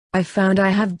I found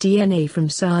I have DNA from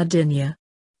Sardinia.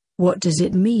 What does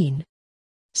it mean?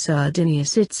 Sardinia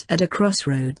sits at a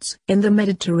crossroads in the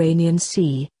Mediterranean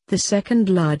Sea, the second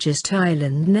largest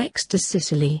island next to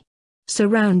Sicily.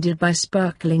 Surrounded by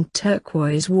sparkling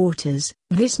turquoise waters,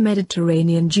 this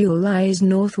Mediterranean jewel lies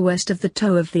northwest of the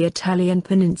toe of the Italian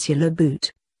peninsula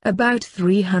boot, about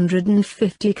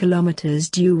 350 kilometers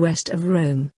due west of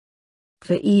Rome.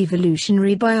 For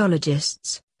evolutionary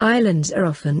biologists, islands are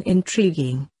often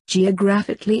intriguing,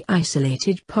 geographically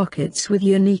isolated pockets with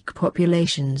unique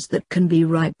populations that can be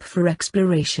ripe for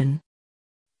exploration.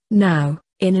 Now,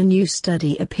 in a new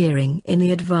study appearing in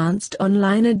the advanced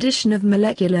online edition of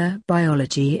Molecular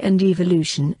Biology and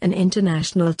Evolution, an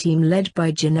international team led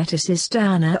by geneticist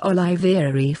Anna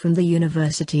Olivieri from the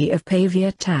University of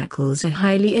Pavia tackles a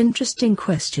highly interesting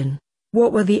question.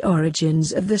 What were the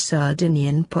origins of the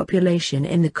Sardinian population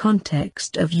in the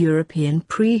context of European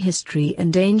prehistory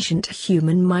and ancient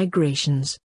human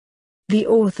migrations? The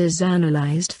authors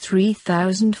analyzed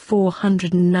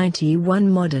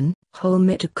 3,491 modern, whole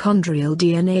mitochondrial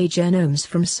DNA genomes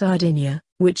from Sardinia,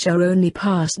 which are only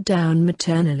passed down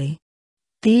maternally.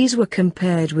 These were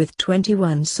compared with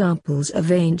 21 samples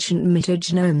of ancient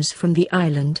mitogenomes from the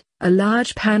island, a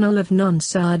large panel of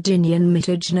non-Sardinian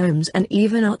mitogenomes, and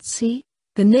even Otzi,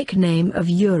 the nickname of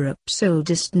Europe's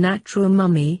oldest natural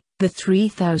mummy, the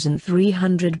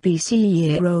 3,300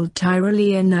 BC-year-old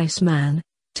Tyrolean Iceman,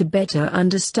 to better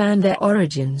understand their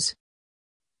origins.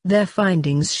 Their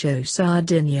findings show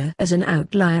Sardinia as an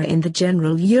outlier in the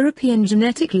general European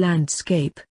genetic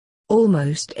landscape.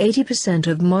 Almost 80%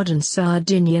 of modern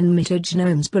Sardinian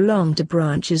mitogenomes belong to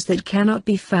branches that cannot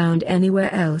be found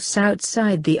anywhere else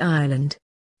outside the island.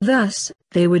 Thus,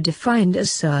 they were defined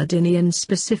as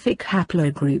Sardinian-specific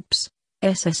haplogroups,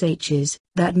 SSHs,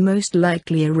 that most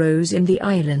likely arose in the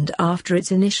island after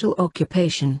its initial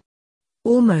occupation.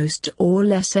 Almost all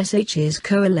SSHs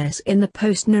coalesce in the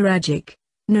post-Nuragic,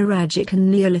 Nuragic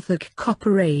and Neolithic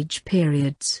Copper Age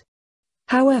periods.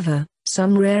 However,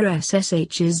 some rare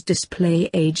SSHs display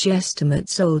age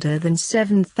estimates older than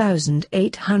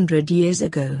 7,800 years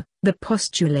ago, the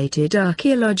postulated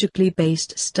archaeologically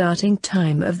based starting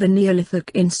time of the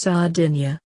Neolithic in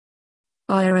Sardinia.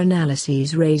 Our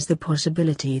analyses raise the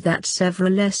possibility that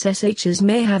several SSHs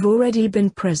may have already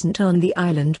been present on the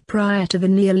island prior to the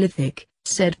Neolithic,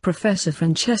 said Professor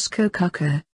Francesco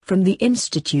Cucca, from the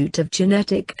Institute of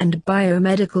Genetic and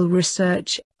Biomedical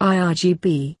Research,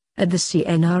 IRGB, at the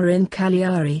CNR in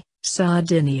Cagliari,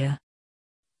 Sardinia.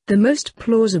 The most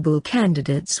plausible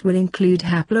candidates will include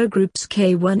haplogroups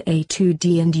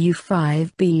K1A2D and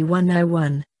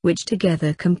U5B1I1, which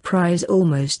together comprise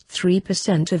almost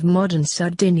 3% of modern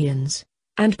Sardinians,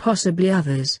 and possibly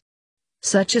others.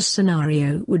 Such a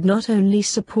scenario would not only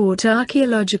support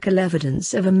archaeological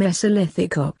evidence of a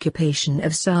Mesolithic occupation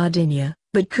of Sardinia,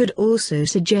 but could also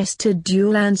suggest a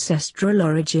dual ancestral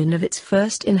origin of its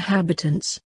first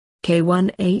inhabitants.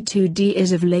 K1A2D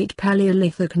is of late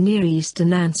Paleolithic Near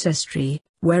Eastern ancestry,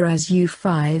 whereas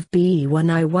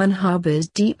U5B1I1 harbors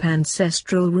deep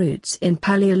ancestral roots in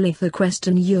Paleolithic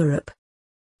Western Europe.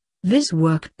 This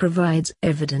work provides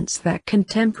evidence that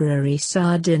contemporary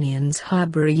Sardinians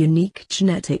harbor a unique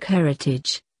genetic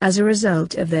heritage, as a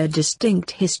result of their distinct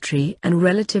history and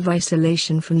relative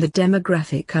isolation from the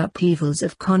demographic upheavals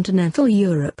of continental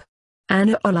Europe.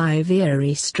 Anna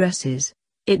Olivieri stresses,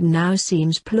 it now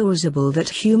seems plausible that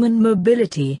human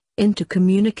mobility,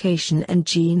 intercommunication and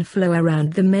gene flow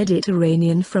around the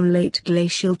Mediterranean from late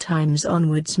glacial times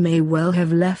onwards may well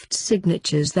have left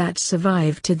signatures that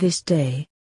survive to this day.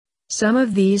 Some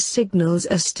of these signals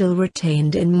are still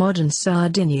retained in modern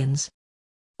Sardinians.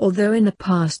 Although in the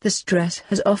past the stress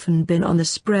has often been on the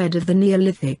spread of the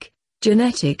Neolithic,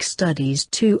 genetic studies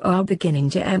too are beginning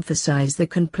to emphasize the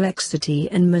complexity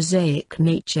and mosaic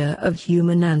nature of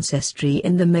human ancestry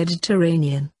in the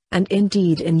Mediterranean, and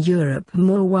indeed in Europe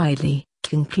more widely,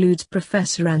 concludes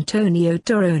Professor Antonio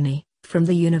Toroni, from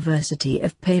the University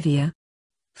of Pavia.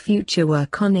 Future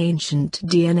work on ancient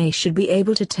DNA should be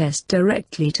able to test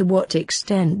directly to what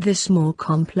extent this more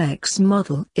complex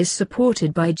model is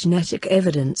supported by genetic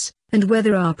evidence, and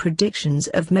whether our predictions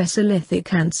of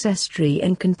Mesolithic ancestry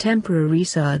in contemporary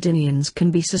Sardinians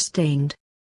can be sustained.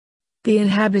 The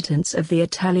inhabitants of the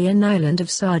Italian island of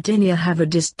Sardinia have a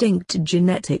distinct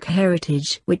genetic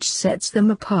heritage which sets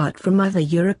them apart from other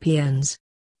Europeans.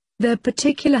 Their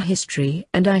particular history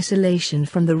and isolation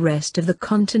from the rest of the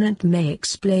continent may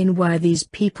explain why these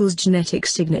people's genetic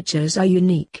signatures are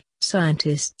unique,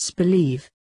 scientists believe.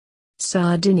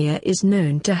 Sardinia is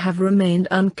known to have remained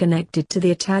unconnected to the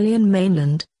Italian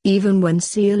mainland, even when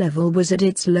sea level was at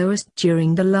its lowest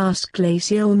during the last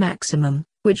glacial maximum,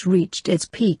 which reached its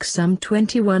peak some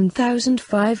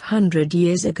 21,500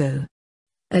 years ago.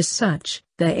 As such,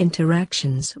 their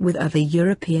interactions with other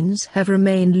Europeans have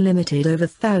remained limited over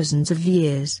thousands of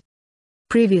years.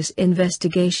 Previous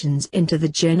investigations into the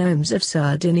genomes of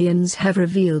Sardinians have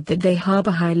revealed that they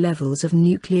harbor high levels of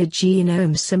nuclear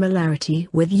genome similarity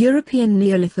with European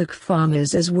Neolithic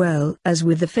farmers as well as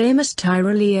with the famous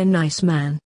Tyrolean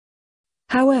Iceman.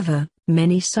 However,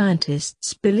 many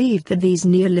scientists believe that these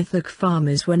Neolithic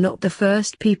farmers were not the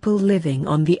first people living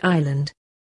on the island.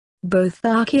 Both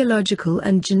archaeological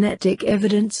and genetic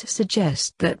evidence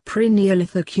suggest that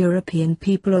pre-Neolithic European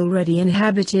people already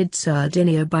inhabited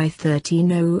Sardinia by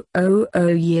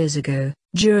 13,000 years ago,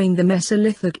 during the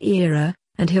Mesolithic era,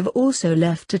 and have also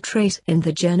left a trace in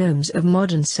the genomes of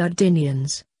modern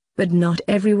Sardinians, but not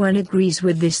everyone agrees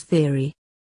with this theory.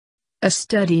 A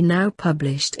study now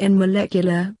published in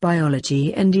Molecular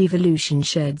Biology and Evolution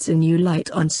sheds a new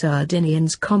light on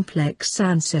Sardinians' complex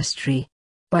ancestry.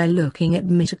 By looking at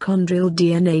mitochondrial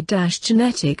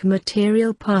DNA-genetic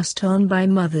material passed on by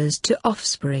mothers to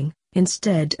offspring,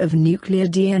 instead of nuclear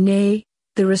DNA,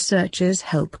 the researchers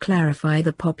help clarify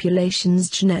the population's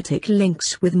genetic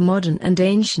links with modern and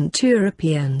ancient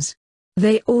Europeans.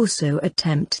 They also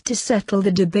attempt to settle the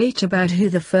debate about who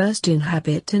the first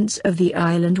inhabitants of the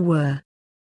island were.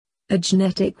 A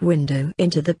genetic window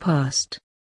into the past.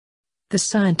 The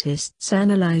scientists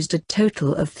analyzed a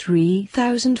total of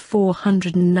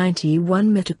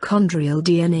 3,491 mitochondrial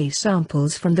DNA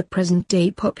samples from the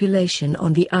present-day population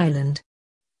on the island.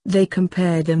 They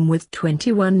compared them with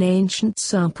 21 ancient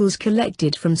samples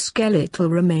collected from skeletal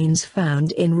remains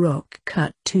found in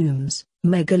rock-cut tombs,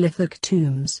 megalithic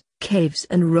tombs, caves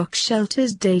and rock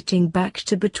shelters dating back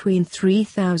to between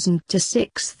 3,000 to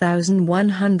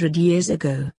 6,100 years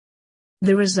ago.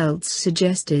 The results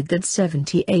suggested that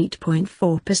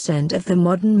 78.4% of the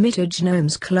modern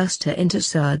mitogenomes cluster into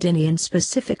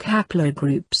Sardinian-specific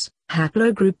haplogroups.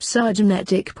 Haplogroups are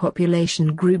genetic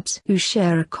population groups who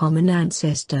share a common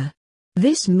ancestor.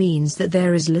 This means that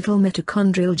there is little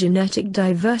mitochondrial genetic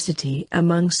diversity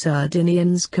among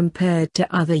Sardinians compared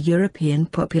to other European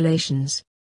populations.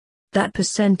 That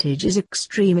percentage is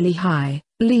extremely high,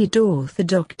 lead author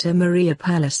Dr. Maria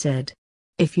Palla said.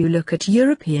 If you look at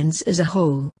Europeans as a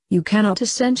whole, you cannot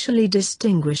essentially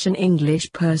distinguish an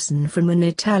English person from an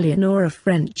Italian or a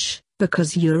French,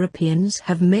 because Europeans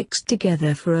have mixed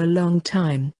together for a long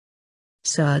time.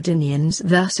 Sardinians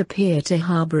thus appear to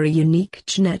harbor a unique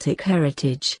genetic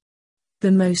heritage.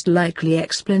 The most likely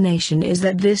explanation is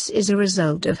that this is a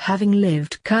result of having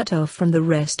lived cut off from the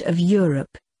rest of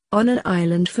Europe, on an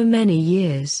island for many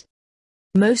years.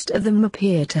 Most of them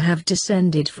appear to have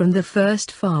descended from the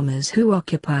first farmers who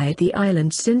occupied the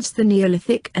island since the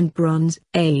Neolithic and Bronze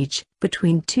Age,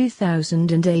 between 2,000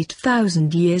 and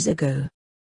 8,000 years ago.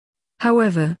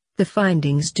 However, the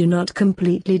findings do not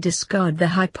completely discard the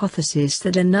hypothesis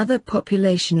that another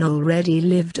population already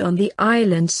lived on the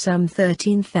island some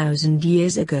 13,000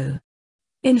 years ago.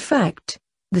 In fact,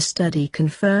 the study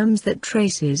confirms that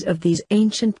traces of these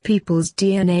ancient peoples'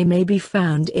 DNA may be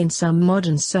found in some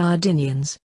modern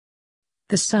Sardinians.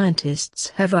 The scientists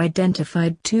have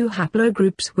identified two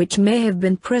haplogroups which may have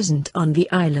been present on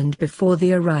the island before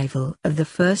the arrival of the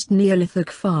first Neolithic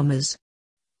farmers.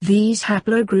 These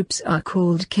haplogroups are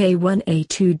called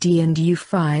K1A2D and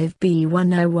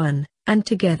U5B1I1, and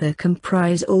together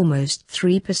comprise almost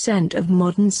 3% of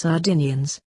modern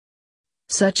Sardinians.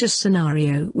 Such a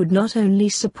scenario would not only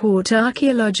support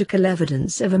archaeological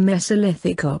evidence of a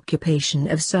Mesolithic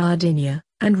occupation of Sardinia,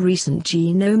 and recent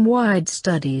genome-wide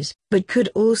studies, but could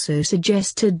also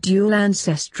suggest a dual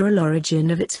ancestral origin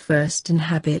of its first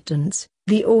inhabitants,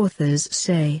 the authors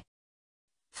say.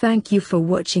 Thank you for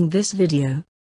watching this video.